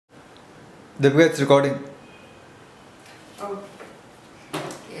Deepika, it's recording. Oh.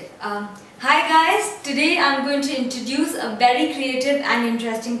 Okay. Hi guys, today I'm going to introduce a very creative and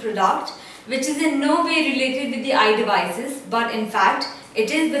interesting product which is in no way related with the eye devices, but in fact it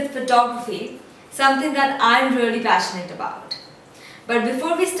is with photography, something that I'm really passionate about. But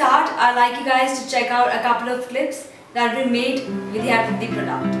before we start, I'd like you guys to check out a couple of clips that we made with the help of the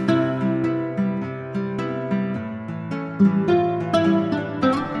product.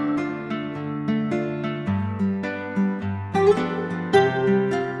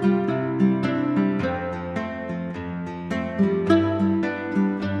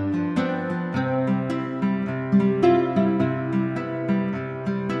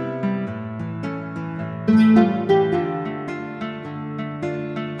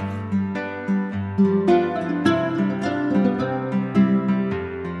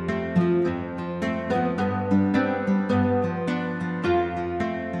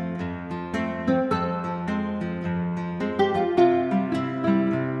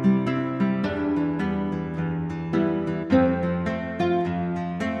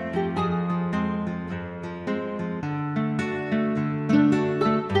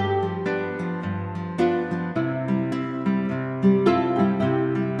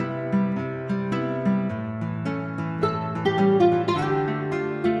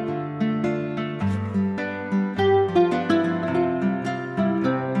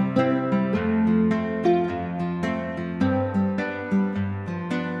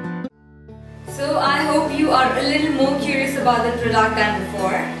 So I hope you are a little more curious about the product than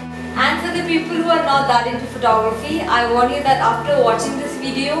before. And for the people who are not that into photography, I warn you that after watching this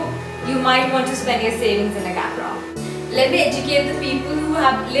video, you might want to spend your savings in a camera. Let me educate the people who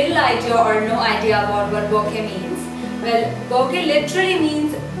have little idea or no idea about what bokeh means. Well, bokeh literally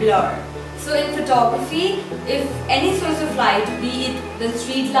means blur. So in photography, if any source of light, be it the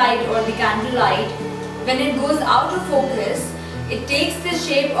street light or the candle light, when it goes out of focus, it takes the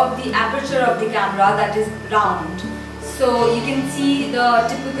shape of the aperture of the camera, that is round. So you can see the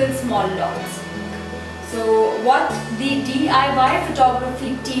typical small dots. So what the DIY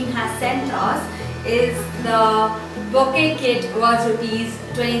photography team has sent us is the bokeh kit was rupees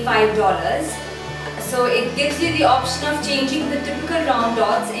 $25. So it gives you the option of changing the typical round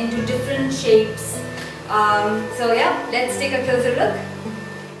dots into different shapes. So yeah, let's take a closer look.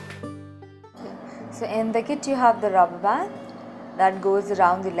 So in the kit you have the rubber band that goes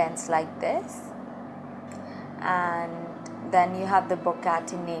around the lens like this, and then you have the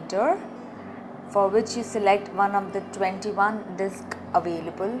bokeh, for which you select one of the 21 discs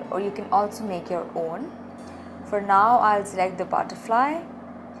available, or you can also make your own. For now I'll select the butterfly.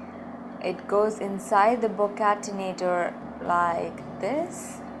 It goes inside the bokeh like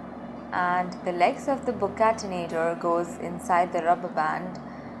this, and the legs of the bokeh goes inside the rubber band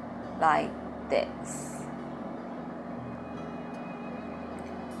like this.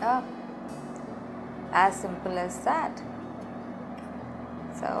 As simple as that.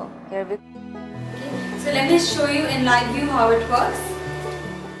 So here we So let me show you in live view how it works.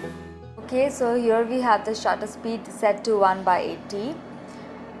 Okay, so here we have the shutter speed set to 1/80,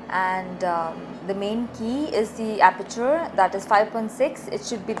 and the main key is the aperture, that is 5.6. It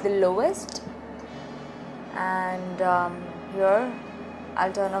should be the lowest. And here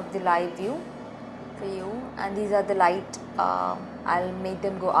I'll turn off the live view for you, and these are the light. I'll make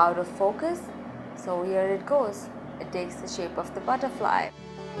them go out of focus. So here it goes. It takes the shape of the butterfly.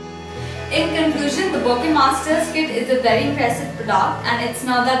 In conclusion, the Bokeh Masters kit is a very impressive product, and it's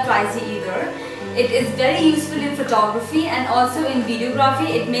not that pricey either. It is very useful in photography and also in videography.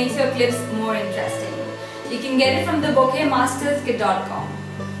 It makes your clips more interesting. You can get it from the bokehmasterskit.com.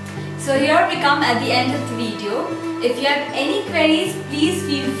 So here we come at the end of the video. If you have any queries, please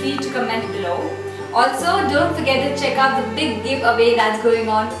feel free to comment below. Also, don't forget to check out the big giveaway that's going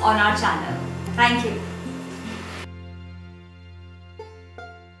on our channel. Thank you.